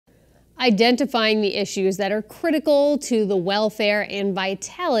identifying the issues that are critical to the welfare and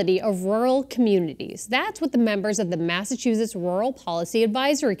vitality of rural communities. That's what the members of the Massachusetts Rural Policy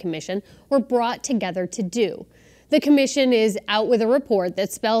Advisory Commission were brought together to do. The commission is out with a report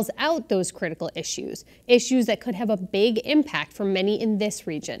that spells out those critical issues that could have a big impact for many in this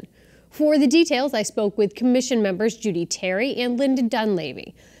region. For the details, I spoke with commission members Judy Terry and Linda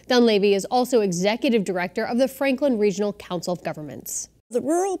Dunlavy. Dunlavy is also executive director of the Franklin Regional Council of Governments. The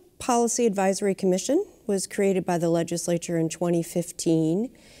Rural Policy Advisory Commission was created by the legislature in 2015,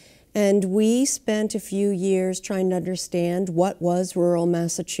 and we spent a few years trying to understand what was rural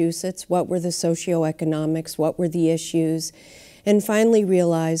Massachusetts, what were the socioeconomics, what were the issues, and finally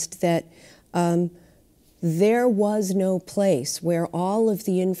realized that there was no place where all of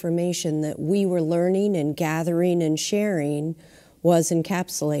the information that we were learning and gathering and sharing was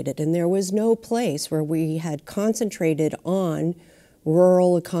encapsulated, and there was no place where we had concentrated on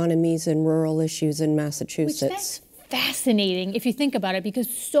rural economies and rural issues in Massachusetts. Which that's fascinating if you think about it,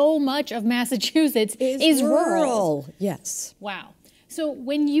 because so much of Massachusetts is rural. Yes. Wow. So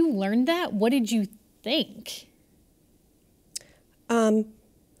when you learned that, what did you think?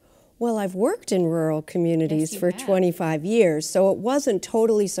 Well, I've worked in rural communities for 25 years, so it wasn't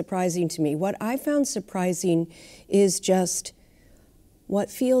totally surprising to me. What I found surprising is just what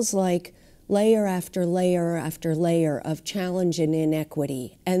feels like layer after layer after layer of challenge and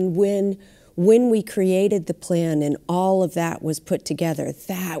inequity. And when we created the plan and all of that was put together,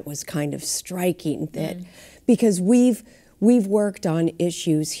 that was kind of striking. That because we've worked on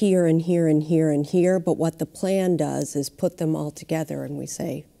issues here and here and here and here, but what the plan does is put them all together and we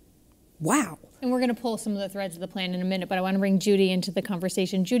say, wow. And we're going to pull some of the threads of the plan in a minute, but I want to bring Judy into the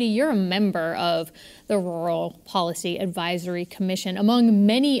conversation. Judy, you're a member of the Rural Policy Advisory Commission, among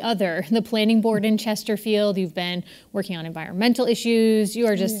many other, the Planning Board in Chesterfield. You've been working on environmental issues. You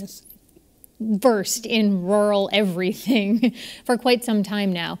are just versed in rural everything for quite some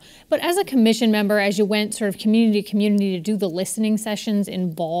time now. But as a commission member, as you went sort of community to community to do the listening sessions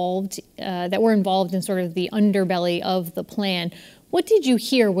that were involved in sort of the underbelly of the plan, what did you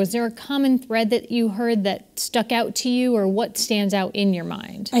hear? Was there a common thread that you heard that stuck out to you, or what stands out in your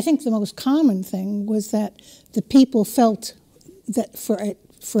mind? I think the most common thing was that the people felt that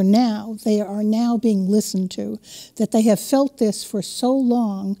for now, they are now being listened to, that they have felt this for so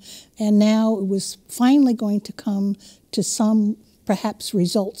long, and now it was finally going to come to some perhaps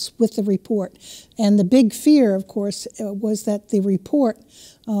results with the report. And the big fear, of course, was that the report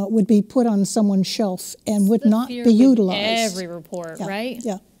would be put on someone's shelf and would not be utilized. Every report, right?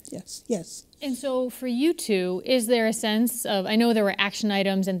 Yeah, yes. And so for you two, is there a sense of, I know there were action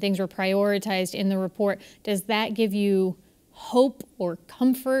items and things were prioritized in the report, does that give you hope or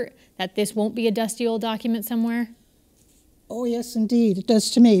comfort that this won't be a dusty old document somewhere? Oh, yes, indeed. It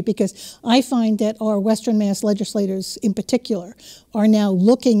does to me, because I find that our Western Mass legislators in particular are now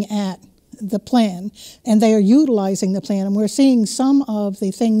looking at the plan, and they are utilizing the plan, and we're seeing some of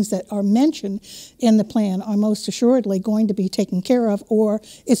the things that are mentioned in the plan are most assuredly going to be taken care of, or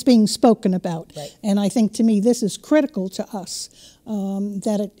it's being spoken about. Right. And I think, to me, this is critical to us,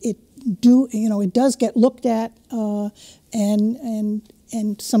 that it does get looked at, and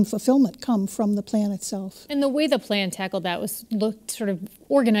some fulfillment come from the plan itself. And the way the plan tackled that was sort of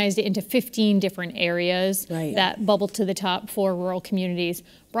organized it into 15 different areas that bubbled to the top for rural communities.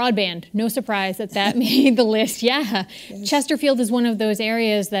 Broadband, no surprise that made the list. Yeah, yes. Chesterfield is one of those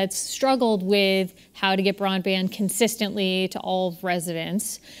areas that's struggled with how to get broadband consistently to all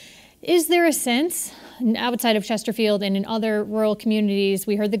residents. Is there a sense, outside of Chesterfield and in other rural communities,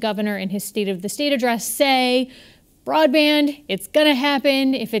 we heard the governor in his State of the State address say, broadband, it's going to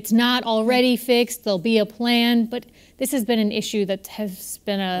happen. If it's not already fixed, there'll be a plan. But this has been an issue that has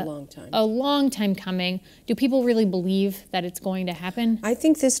been a long time coming. Do people really believe that it's going to happen? I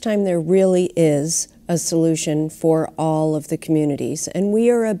think this time there really is a solution for all of the communities. And we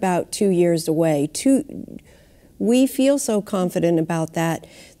are about 2 years away. We feel so confident about that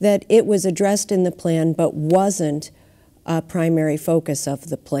it was addressed in the plan but wasn't a primary focus of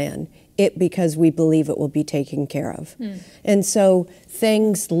the plan. Because we believe it will be taken care of. And so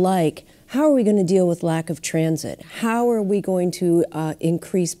things like, how are we going to deal with lack of transit? How are we going to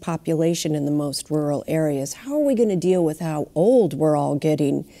increase population in the most rural areas? How are we going to deal with how old we're all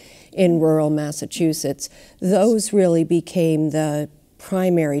getting in rural Massachusetts? Those really became the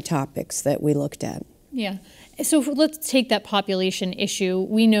primary topics that we looked at. Yeah. So let's take that population issue.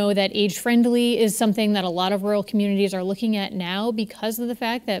 We know that age-friendly is something that a lot of rural communities are looking at now because of the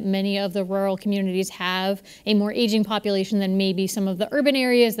fact that many of the rural communities have a more aging population than maybe some of the urban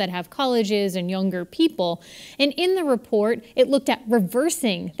areas that have colleges and younger people. And in the report, it looked at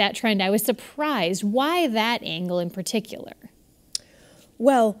reversing that trend. I was surprised. Why that angle in particular?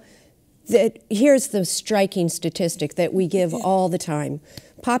 Well, here's the striking statistic that we give all the time.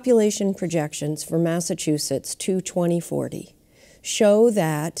 Population projections for Massachusetts to 2040 show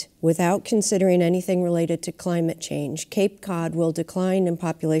that, without considering anything related to climate change, Cape Cod will decline in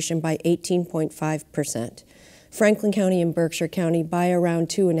population by 18.5%, Franklin County and Berkshire County by around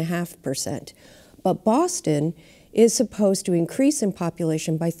 2.5%. But Boston is supposed to increase in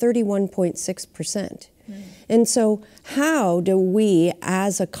population by 31.6%. And so how do we,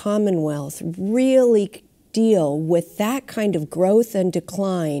 as a Commonwealth, really deal with that kind of growth and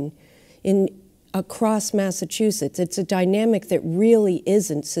decline across Massachusetts? It's a dynamic that really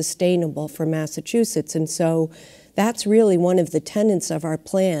isn't sustainable for Massachusetts. And so that's really one of the tenets of our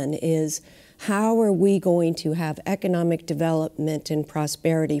plan is how are we going to have economic development and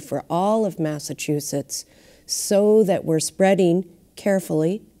prosperity for all of Massachusetts so that we're spreading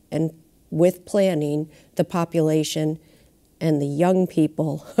carefully and with planning the population and the young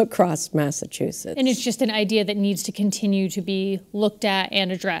people across Massachusetts. And it's just an idea that needs to continue to be looked at and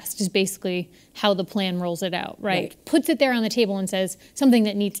addressed, is basically how the plan rolls it out, right? Puts it there on the table and says something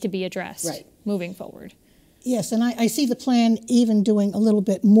that needs to be addressed moving forward. Yes, and I see the plan even doing a little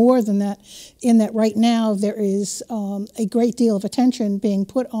bit more than that, in that right now there is a great deal of attention being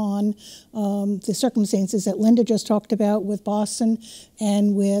put on the circumstances that Linda just talked about with Boston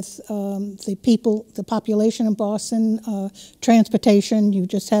and with the population of Boston, transportation. You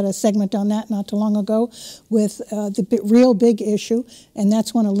just had a segment on that not too long ago with the real big issue, and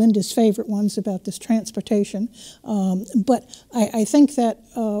that's one of Linda's favorite ones about this transportation. But I think that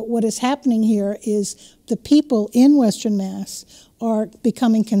what is happening here is the people in Western Mass are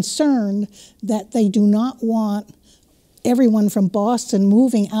becoming concerned that they do not want everyone from Boston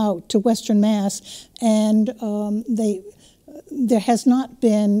moving out to Western Mass, and there has not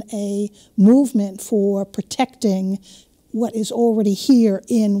been a movement for protecting what is already here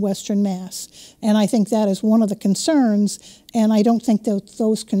in Western Mass. And I think that is one of the concerns, and I don't think that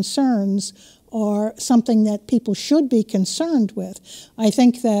those concerns are something that people should be concerned with. I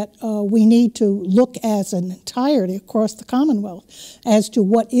think that we need to look as an entirety across the Commonwealth as to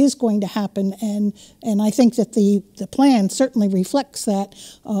what is going to happen, and I think that the plan certainly reflects that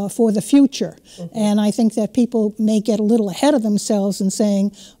for the future. And I think that people may get a little ahead of themselves in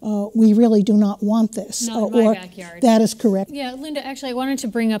saying, we really do not want this. Not in my backyard. That is correct. Yeah, Linda, actually I wanted to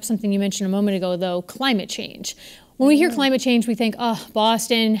bring up something you mentioned a moment ago, though, climate change. When we hear climate change, we think, oh,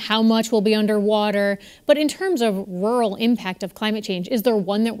 Boston, how much will be underwater? But in terms of rural impact of climate change, is there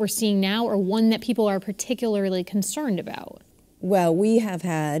one that we're seeing now or one that people are particularly concerned about? Well, we have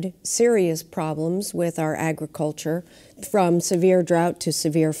had serious problems with our agriculture, from severe drought to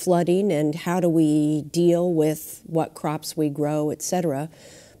severe flooding, and how do we deal with what crops we grow, et cetera.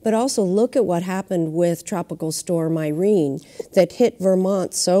 But also look at what happened with Tropical Storm Irene that hit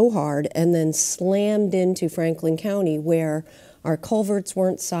Vermont so hard and then slammed into Franklin County, where our culverts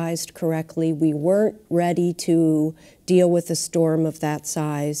weren't sized correctly. We weren't ready to deal with a storm of that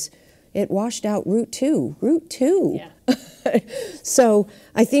size. It washed out Route 2. Route 2. Yeah. So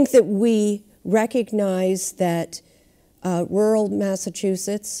I think that we recognize that rural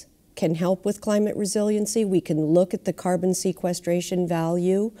Massachusetts can help with climate resiliency. We can look at the carbon sequestration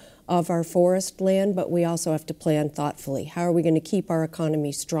value of our forest land, but we also have to plan thoughtfully. How are we going to keep our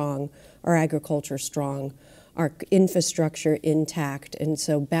economy strong, our agriculture strong, our infrastructure intact? And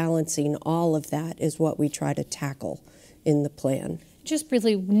so balancing all of that is what we try to tackle in the plan. Just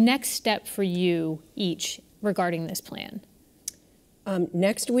briefly, next step for you each regarding this plan.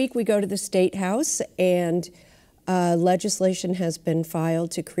 Next week we go to the State House, and legislation has been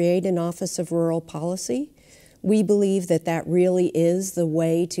filed to create an Office of Rural Policy. We believe that that really is the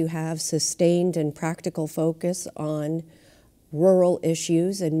way to have sustained and practical focus on rural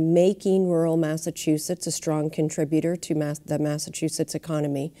issues and making rural Massachusetts a strong contributor to the Massachusetts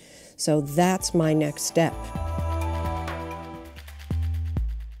economy. So that's my next step.